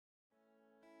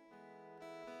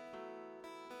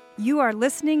You are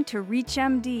listening to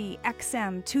ReachMD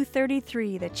XM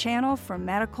 233, the channel for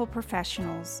medical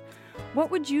professionals. What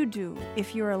would you do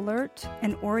if your alert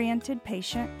and oriented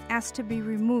patient asked to be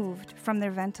removed from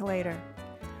their ventilator?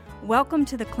 Welcome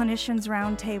to the Clinicians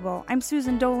Roundtable. I'm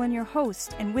Susan Dolan, your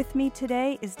host, and with me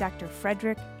today is Dr.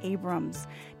 Frederick Abrams.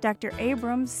 Dr.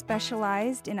 Abrams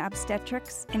specialized in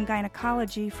obstetrics and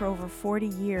gynecology for over 40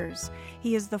 years.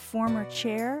 He is the former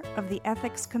chair of the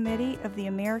Ethics Committee of the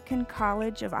American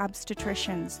College of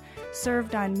Obstetricians,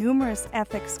 served on numerous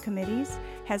ethics committees,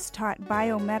 has taught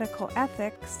biomedical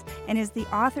ethics, and is the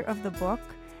author of the book,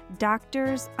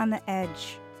 Doctors on the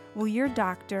Edge. Will your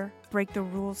doctor break the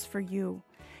rules for you?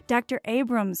 Dr.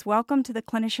 Abrams, welcome to the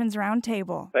Clinicians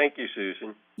Roundtable. Thank you,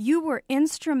 Susan. You were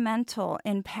instrumental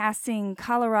in passing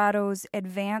Colorado's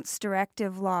Advance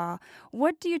Directive Law.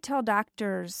 What do you tell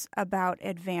doctors about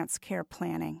advanced care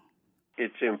planning?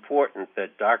 It's important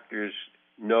that doctors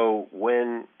know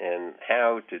when and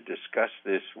how to discuss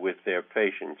this with their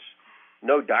patients.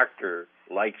 No doctor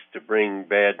likes to bring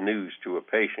bad news to a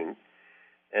patient,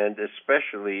 and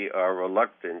especially are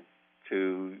reluctant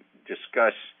to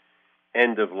discuss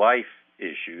end-of-life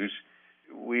issues.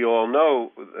 We all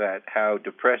know that how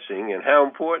depressing and how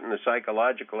important the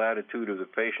psychological attitude of the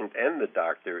patient and the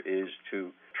doctor is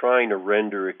to trying to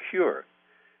render a cure.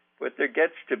 But there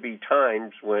gets to be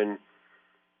times when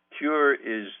cure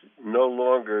is no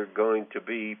longer going to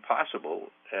be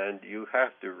possible, and you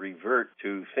have to revert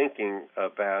to thinking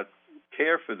about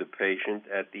care for the patient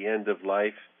at the end of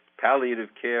life, palliative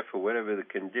care for whatever the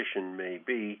condition may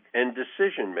be, and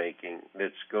decision-making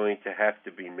that's going to have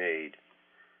to be made.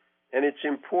 And it's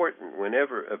important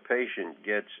whenever a patient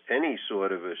gets any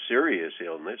sort of a serious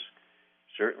illness,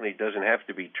 certainly doesn't have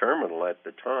to be terminal at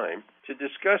the time, to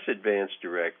discuss advance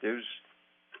directives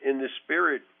in the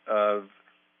spirit of,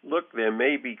 look, there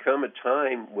may become a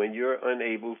time when you're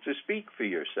unable to speak for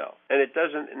yourself. And it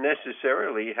doesn't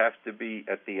necessarily have to be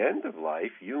at the end of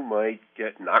life. You might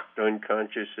get knocked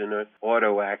unconscious in an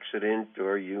auto accident,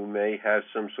 or you may have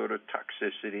some sort of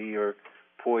toxicity or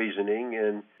poisoning,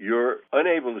 and you're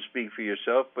unable to speak for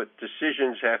yourself, but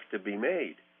decisions have to be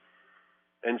made.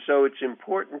 And so it's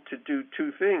important to do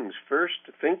two things. First,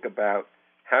 think about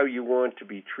how you want to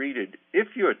be treated if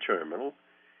you're terminal,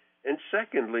 and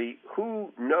secondly, who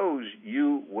knows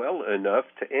you well enough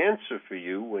to answer for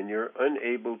you when you're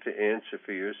unable to answer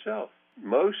for yourself.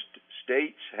 Most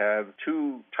states have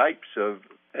two types of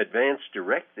advance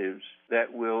directives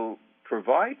that will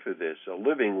provide for this. A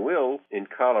living will in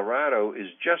Colorado is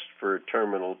just for a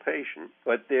terminal patient,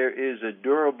 but there is a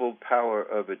durable power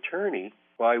of attorney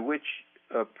by which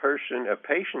a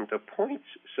patient appoints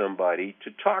somebody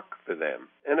to talk for them.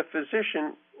 And a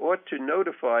physician ought to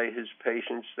notify his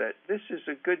patients that this is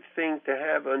a good thing to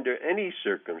have under any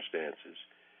circumstances,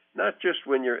 not just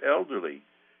when you're elderly.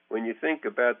 When you think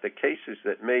about the cases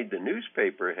that made the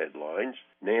newspaper headlines,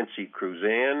 Nancy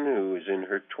Cruzan, who is in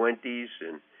her 20s,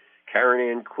 and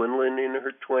Karen Ann Quinlan in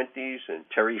her 20s, and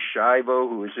Terry Schiavo,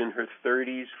 who is in her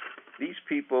 30s, these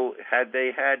people, had they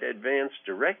had advance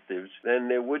directives, then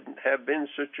there wouldn't have been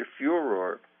such a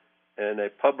furor and a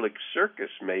public circus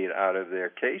made out of their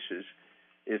cases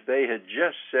if they had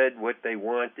just said what they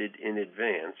wanted in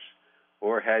advance,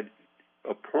 or had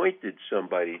appointed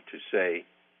somebody to say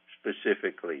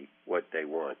specifically what they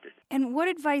wanted. And what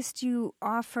advice do you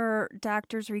offer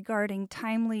doctors regarding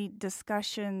timely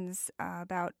discussions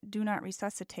about do not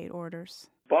resuscitate orders?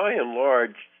 By and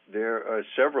large, there are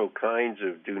several kinds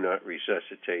of do not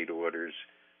resuscitate orders.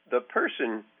 The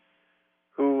person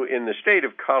who, in the state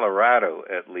of Colorado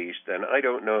at least, and I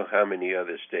don't know how many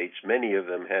other states, many of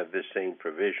them have this same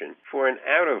provision, for an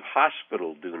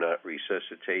out-of-hospital do not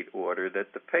resuscitate order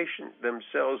that the patient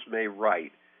themselves may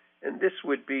write. And this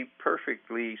would be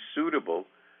perfectly suitable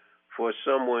for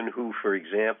someone who, for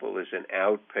example, is an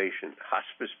outpatient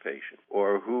hospice patient,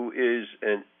 or who is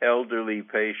an elderly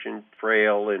patient,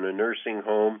 frail in a nursing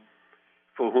home,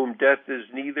 for whom death is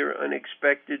neither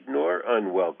unexpected nor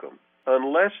unwelcome.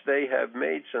 Unless they have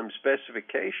made some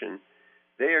specification,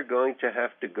 they are going to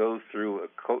have to go through a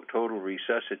total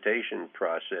resuscitation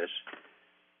process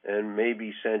and may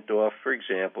be sent off, for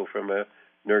example, from a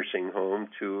nursing home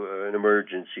to an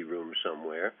emergency room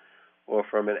somewhere, or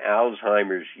from an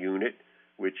Alzheimer's unit,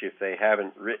 which if they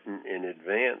haven't written in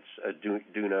advance a do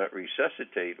not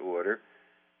resuscitate order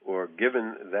or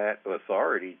given that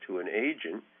authority to an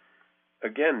agent,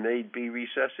 again, they'd be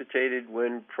resuscitated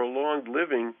when prolonged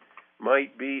living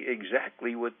might be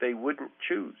exactly what they wouldn't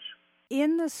choose.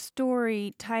 In the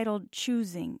story titled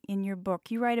Choosing in your book,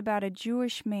 you write about a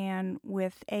Jewish man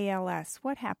with ALS.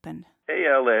 What happened?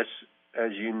 ALS,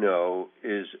 as you know,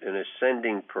 is an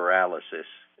ascending paralysis.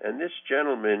 And this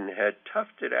gentleman had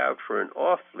toughed it out for an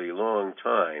awfully long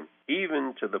time,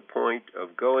 even to the point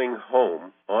of going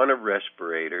home on a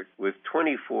respirator with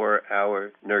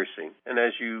 24-hour nursing. And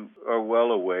as you are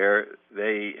well aware,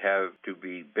 they have to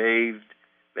be bathed.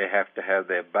 They have to have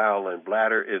their bowel and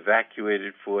bladder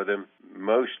evacuated for them.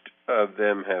 Most of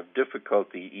them have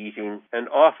difficulty eating, and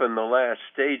often the last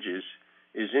stages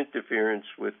is interference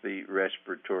with the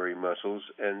respiratory muscles,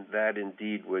 and that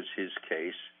indeed was his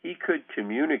case. He could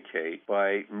communicate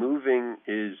by moving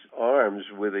his arms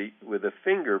with a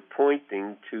finger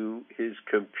pointing to his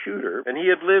computer, and he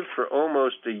had lived for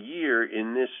almost a year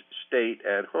in this state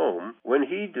at home when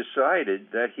he decided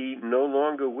that he no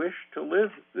longer wished to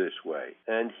live this way.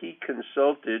 And he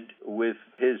consulted with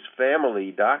his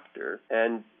family doctor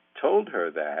and told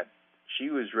her that. She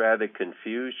was rather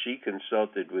confused. She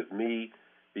consulted with me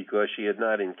because she had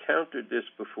not encountered this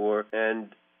before, and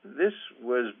this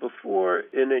was before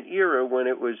in an era when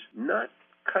it was not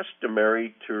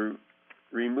customary to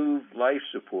remove life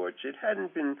supports. It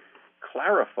hadn't been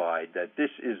clarified that this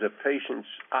is a patient's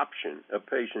option, a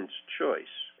patient's choice.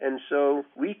 And so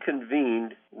we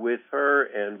convened with her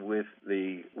and with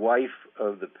the wife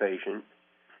of the patient,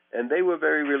 and they were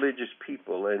very religious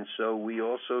people, and so we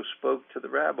also spoke to the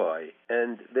rabbi.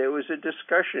 And there was a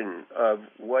discussion of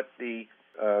what the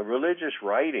religious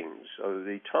writings of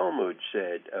the Talmud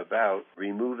said about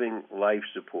removing life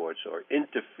supports or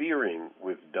interfering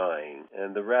with dying.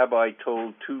 And the rabbi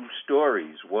told two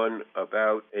stories, one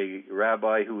about a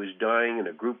rabbi who was dying and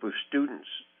a group of students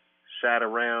sat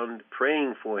around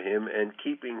praying for him and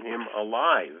keeping him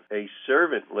alive. A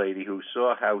servant lady who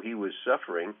saw how he was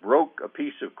suffering broke a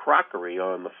piece of crockery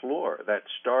on the floor. That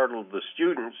startled the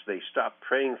students. They stopped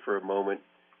praying for a moment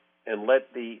and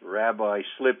let the rabbi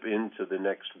slip into the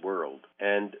next world.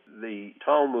 And the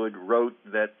Talmud wrote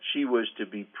that she was to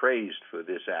be praised for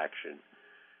this action.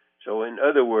 So in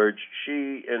other words,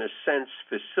 she, in a sense,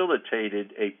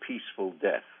 facilitated a peaceful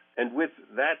death. And with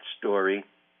that story,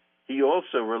 he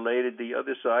also related the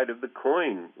other side of the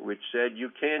coin, which said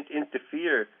you can't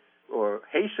interfere or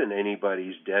hasten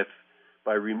anybody's death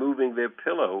by removing their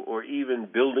pillow or even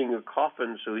building a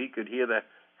coffin so he could hear the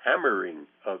hammering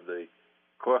of the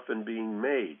coffin being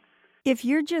made. If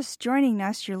you're just joining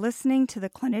us, you're listening to the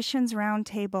Clinicians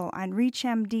Roundtable on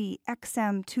ReachMD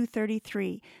XM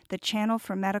 233, the channel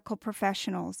for medical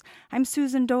professionals. I'm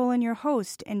Susan Dolan, your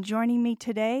host, and joining me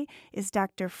today is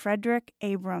Dr. Frederick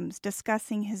Abrams,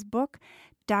 discussing his book,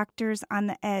 Doctors on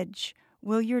the Edge.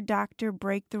 Will your doctor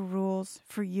break the rules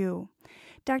for you?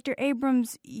 Dr.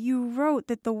 Abrams, you wrote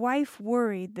that the wife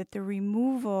worried that the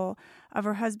removal of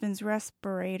her husband's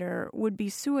respirator would be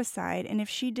suicide, and if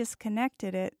she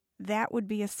disconnected it, that would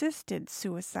be assisted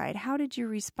suicide. How did you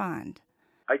respond?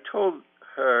 I told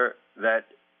her that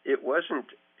it wasn't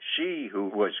she who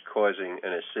was causing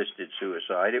an assisted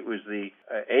suicide. It was the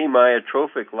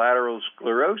amyotrophic lateral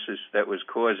sclerosis that was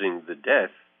causing the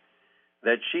death,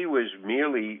 that she was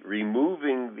merely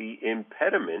removing the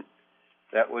impediment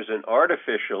that was an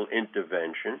artificial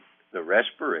intervention, the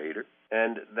respirator,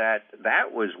 and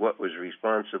that was what was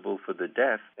responsible for the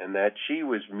death, and that she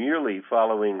was merely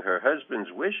following her husband's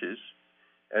wishes,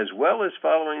 as well as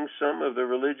following some of the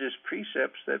religious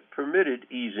precepts that permitted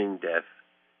easing death,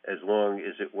 as long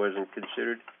as it wasn't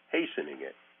considered hastening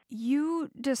it. You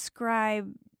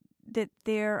describe that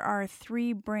there are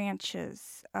three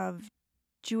branches of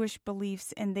Jewish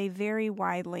beliefs, and they vary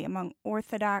widely among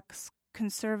Orthodox,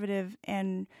 Conservative,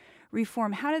 and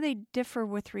Reform. How do they differ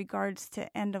with regards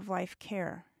to end-of-life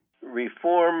care?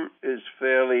 Reform is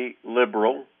fairly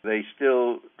liberal. They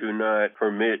still do not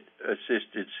permit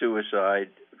assisted suicide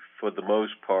for the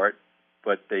most part,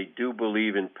 but they do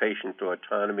believe in patient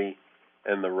autonomy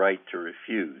and the right to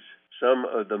refuse. Some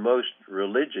of the most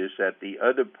religious at the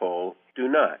other pole do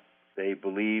not. They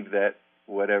believe that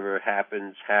whatever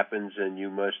happens, happens, and you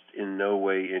must in no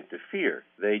way interfere.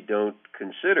 They don't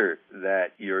consider that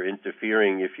you're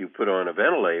interfering if you put on a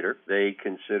ventilator. They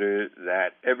consider that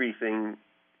everything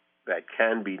that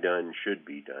can be done should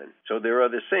be done. So there are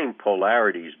the same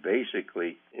polarities,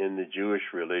 basically, in the Jewish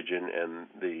religion and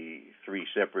the three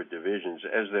separate divisions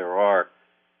as there are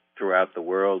throughout the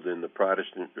world in the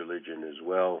Protestant religion as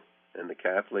well, and the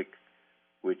Catholic,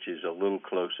 which is a little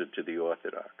closer to the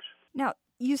Orthodox. Now,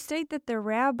 you state that the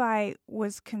rabbi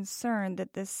was concerned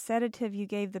that the sedative you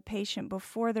gave the patient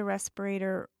before the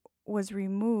respirator was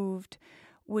removed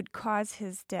would cause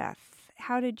his death.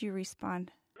 How did you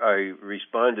respond? I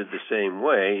responded the same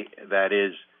way. That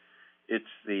is, it's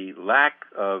the lack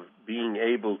of being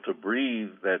able to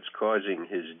breathe that's causing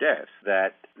his death,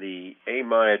 that the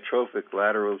amyotrophic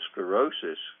lateral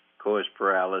sclerosis cause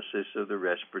paralysis of the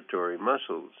respiratory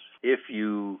muscles. If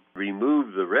you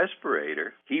remove the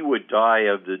respirator, he would die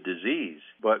of the disease.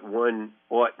 But one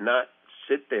ought not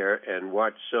sit there and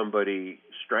watch somebody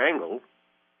strangle,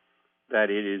 that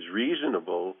it is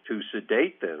reasonable to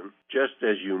sedate them, just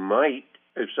as you might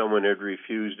if someone had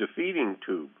refused a feeding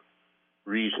tube,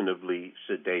 reasonably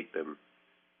sedate them.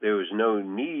 There was no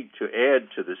need to add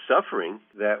to the suffering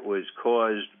that was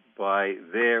caused by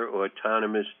their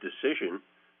autonomous decision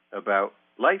about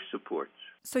life supports.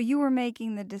 So you were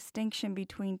making the distinction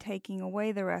between taking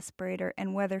away the respirator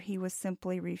and whether he was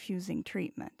simply refusing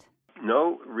treatment.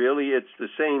 No, really, it's the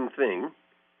same thing.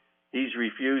 He's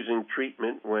refusing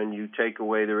treatment when you take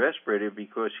away the respirator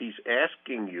because he's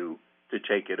asking you to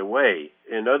take it away.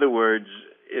 In other words,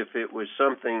 if it was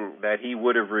something that he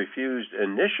would have refused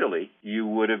initially, you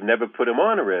would have never put him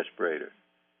on a respirator.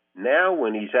 Now,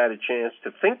 when he's had a chance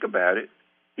to think about it,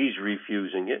 he's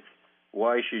refusing it.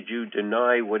 Why should you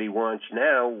deny what he wants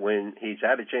now when he's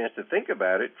had a chance to think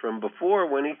about it from before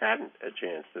when he hadn't a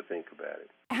chance to think about it?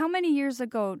 How many years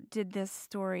ago did this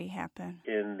story happen?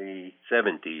 In the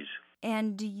 70s.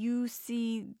 And do you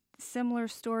see similar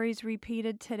stories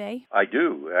repeated today? I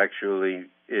do. Actually,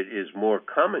 it is more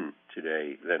common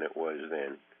today than it was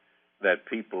then that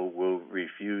people will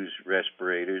refuse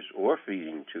respirators or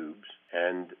feeding tubes,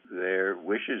 and their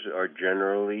wishes are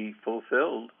generally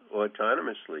fulfilled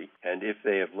autonomously. And if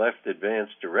they have left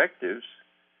advance directives,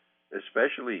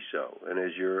 especially so. And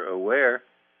as you're aware,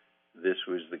 this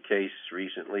was the case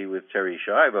recently with Terri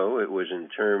Schiavo. It was in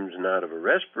terms not of a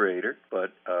respirator,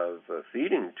 but of a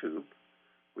feeding tube,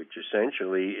 which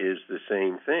essentially is the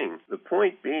same thing. The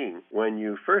point being, when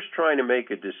you first try to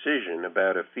make a decision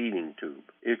about a feeding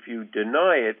tube, if you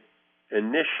deny it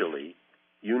initially,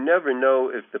 you never know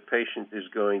if the patient is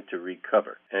going to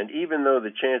recover. And even though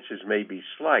the chances may be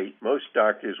slight, most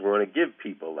doctors want to give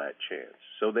people that chance.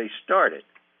 So they start it.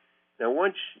 Now,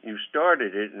 once you've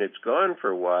started it and it's gone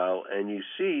for a while and you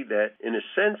see that, in a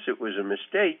sense, it was a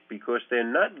mistake because they're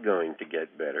not going to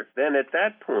get better, then at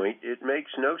that point, it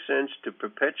makes no sense to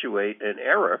perpetuate an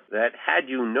error that, had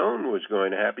you known was going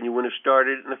to happen, you wouldn't have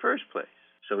started it in the first place.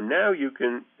 So now you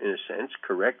can, in a sense,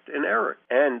 correct an error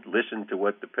and listen to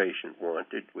what the patient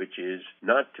wanted, which is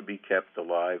not to be kept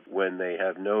alive when they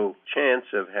have no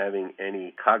chance of having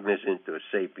any cognizant or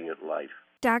sapient life.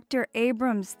 Dr.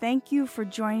 Abrams, thank you for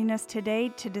joining us today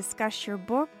to discuss your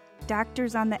book,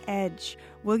 Doctors on the Edge.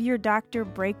 Will your doctor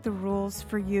break the rules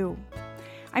for you?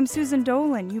 I'm Susan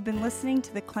Dolan. You've been listening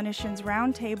to the Clinicians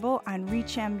Roundtable on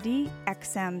ReachMD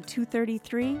XM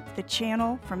 233, the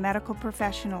channel for medical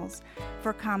professionals.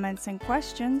 For comments and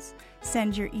questions,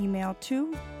 send your email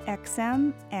to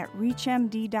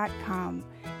xm@reachmd.com.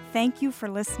 Thank you for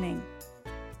listening.